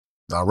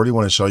I really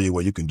want to show you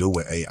what you can do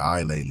with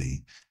AI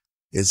lately.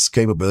 Its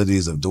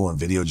capabilities of doing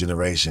video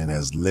generation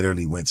has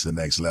literally went to the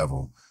next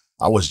level.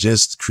 I was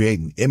just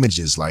creating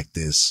images like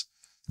this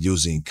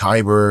using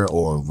Kaiber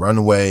or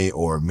Runway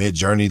or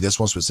MidJourney. This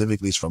one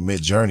specifically is from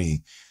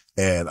MidJourney,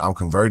 and I'm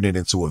converting it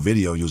into a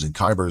video using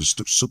Kaiber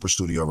Super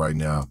Studio right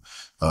now.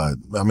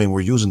 I mean,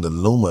 we're using the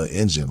Luma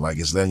engine, like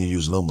it's letting you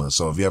use Luma.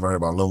 So if you ever heard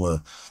about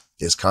Luma,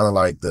 it's kind of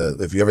like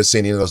if you ever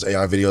seen any of those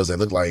AI videos that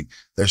look like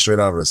they're straight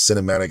out of a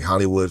cinematic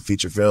Hollywood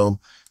feature film,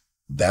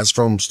 that's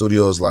from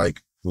studios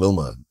like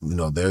Luma. You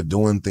know, they're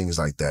doing things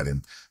like that.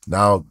 And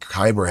now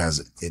Kaiber has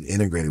it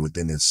integrated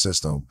within its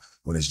system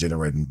when it's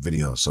generating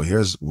videos. So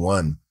here's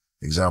one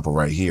example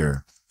right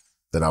here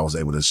that I was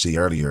able to see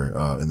earlier.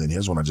 And then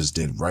here's one I just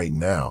did right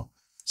now.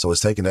 So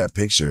it's taking that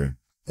picture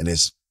and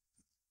it's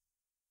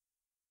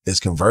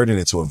converting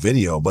it to a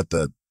video, but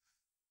the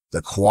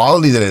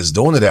quality that it's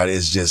doing to that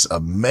is just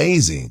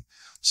amazing.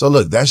 So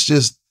look, that's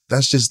just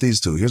these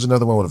two. Here's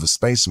another one with a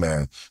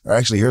spaceman. Or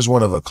actually, here's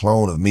one of a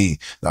clone of me.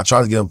 Now, I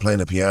tried to get him playing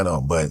the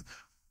piano, but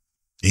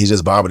he's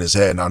just bobbing his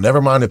head. Now,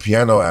 never mind the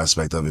piano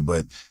aspect of it,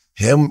 but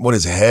him with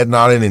his head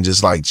nodding and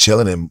just like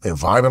chilling and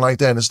vibing like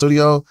that in the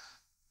studio.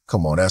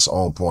 Come on, that's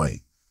on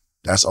point.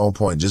 That's on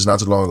point. Just not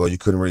too long ago, you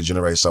couldn't really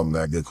generate something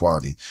that good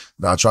quality.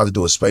 Now, I tried to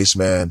do a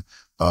spaceman.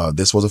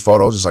 This was a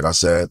photo, just like I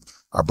said.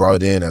 I brought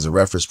it in as a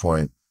reference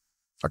point.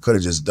 I could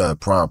have just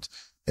prompt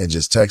and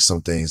just text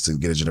some things to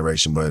get a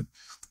generation, but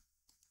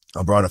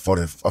I brought a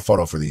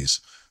photo for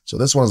these. So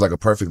this one's like a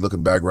perfect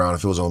looking background.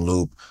 If it was on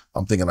loop,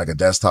 I'm thinking like a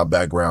desktop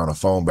background, a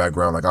phone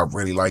background. Like I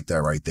really like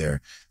that right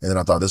there. And then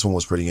I thought this one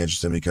was pretty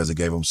interesting because it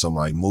gave him some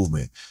like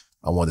movement.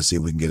 I wanted to see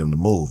if we can get him to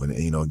move. And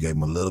you know, it gave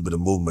him a little bit of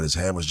movement. His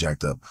hand was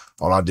jacked up.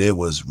 All I did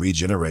was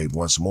regenerate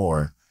once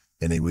more.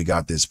 And then we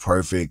got this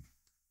perfect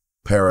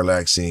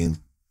parallaxing,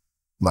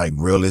 like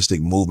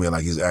realistic movement.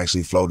 Like he's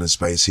actually floating in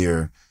space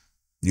here.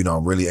 You know,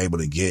 I'm really able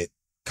to get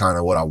kind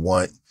of what I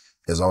want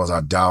as long as I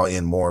dial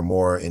in more and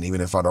more. And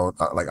even if I don't,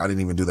 like, I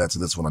didn't even do that to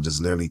this one. I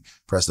just literally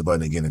pressed the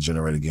button again and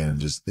generate again.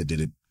 And it did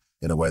it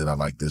in a way that I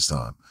like this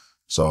time.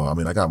 So, I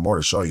mean, I got more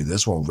to show you.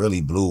 This one really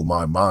blew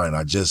my mind.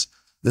 This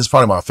is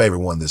probably my favorite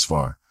one this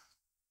far.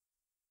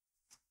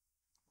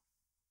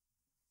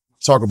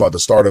 Talk about the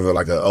start of it,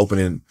 like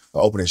an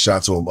opening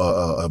shot to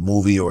a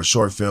movie or a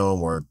short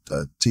film or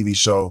a TV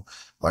show.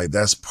 Like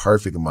that's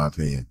perfect in my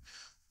opinion.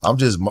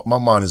 My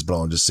mind is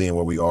blown just seeing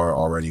where we are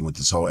already with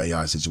this whole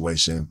AI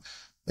situation.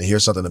 And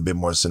here's something a bit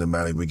more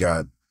cinematic. We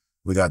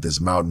got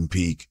this mountain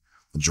peak,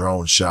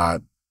 drone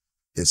shot.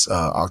 It's,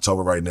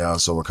 October right now.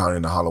 So we're kind of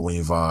in the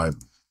Halloween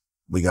vibe.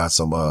 We got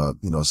some,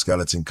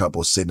 skeleton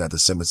couple sitting at the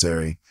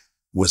cemetery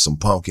with some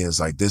pumpkins.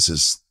 Like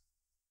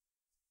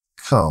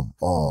come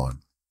on.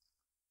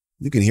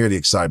 You can hear the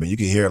excitement. You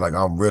can hear like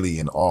I'm really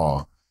in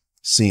awe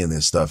seeing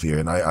this stuff here.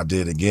 And I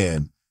did it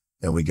again.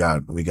 And we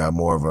got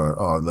more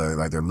of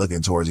like they're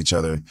looking towards each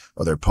other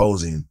or they're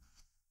posing.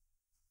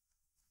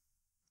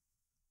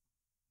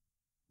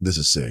 This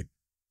is sick.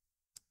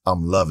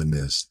 I'm loving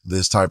this.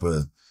 This type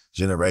of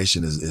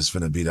generation is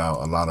finna beat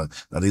out a lot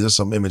of, now these are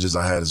some images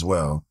I had as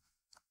well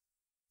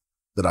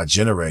that I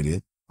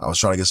generated. I was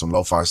trying to get some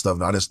lo-fi stuff.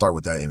 Now I didn't start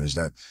with that image.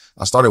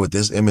 I started with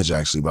this image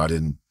actually, but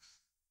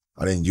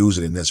I didn't use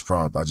it in this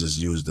prompt. I just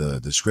used the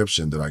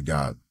description that I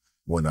got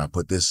when I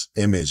put this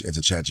image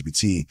into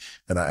ChatGPT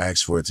and I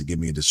asked for it to give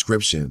me a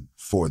description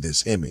for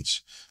this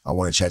image. I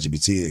wanted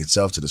ChatGPT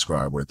itself to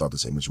describe what I thought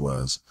this image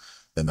was.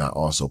 And I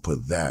also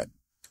put that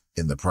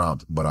in the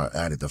prompt, but I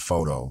added the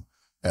photo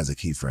as a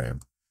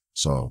keyframe.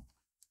 So,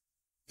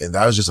 and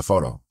that was just a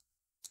photo.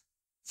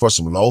 For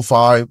some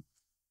lo-fi,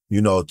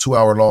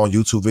 2-hour long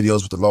YouTube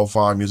videos with the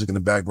lo-fi music in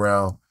the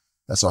background,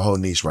 that's a whole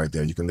niche right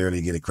there. You can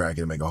literally get it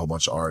cracking and make a whole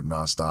bunch of art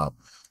nonstop.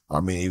 I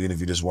mean, even if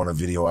you just want a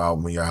video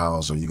album in your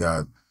house or you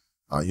got,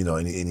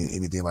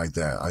 anything like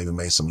that. I even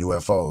made some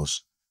UFOs.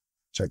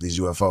 Check these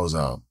UFOs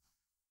out.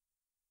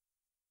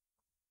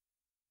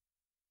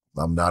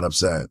 I'm not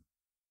upset.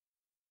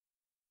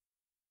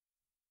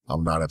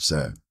 I'm not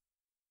upset.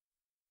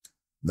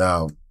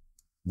 Now,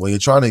 when you're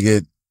trying to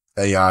get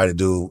AI to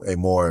do a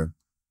more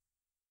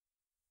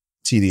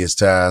tedious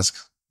task,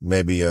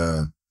 maybe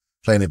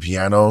playing the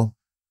piano,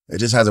 it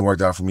just hasn't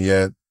worked out for me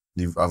yet.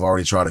 I've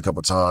already tried a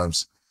couple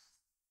times.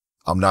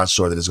 I'm not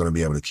sure that it's going to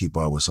be able to keep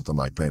up with something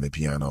like playing the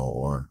piano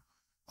or,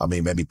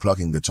 maybe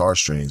plucking guitar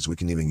strings. We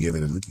can even give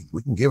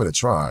it a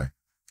try.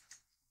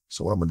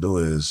 So what I'm going to do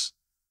is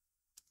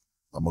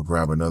I'm going to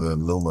grab another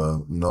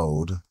Luma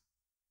node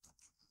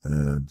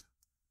and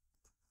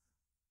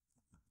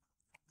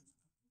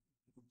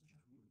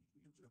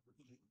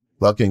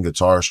plucking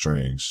guitar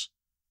strings.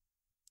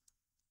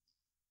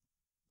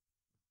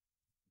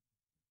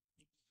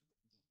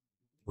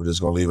 We're just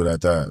going to leave it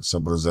at that.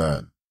 Simple as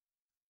that.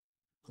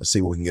 Let's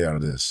see what we can get out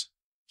of this.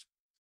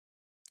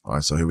 All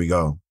right, so here we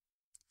go.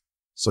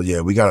 So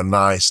yeah, we got a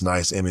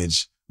nice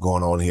image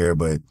going on here,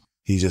 but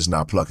he's just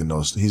not plucking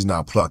those. He's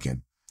not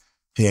plucking.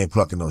 He ain't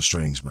plucking those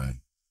strings, man.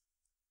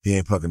 He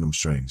ain't plucking them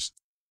strings.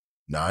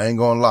 Now, I ain't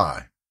gonna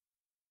lie.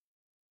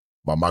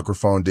 My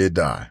microphone did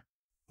die.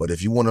 But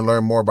if you want to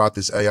learn more about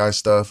this AI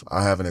stuff,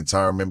 I have an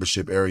entire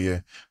membership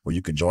area where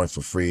you can join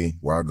for free,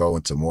 where I go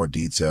into more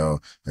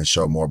detail and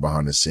show more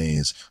behind the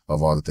scenes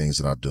of all the things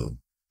that I do.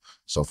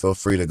 So feel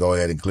free to go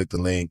ahead and click the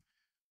link,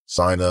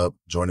 sign up,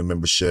 join the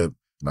membership,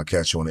 and I'll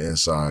catch you on the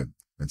inside.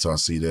 Until I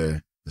see you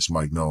there, it's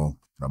Mike Noel,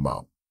 and I'm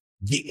out.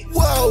 Yeah.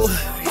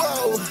 Whoa.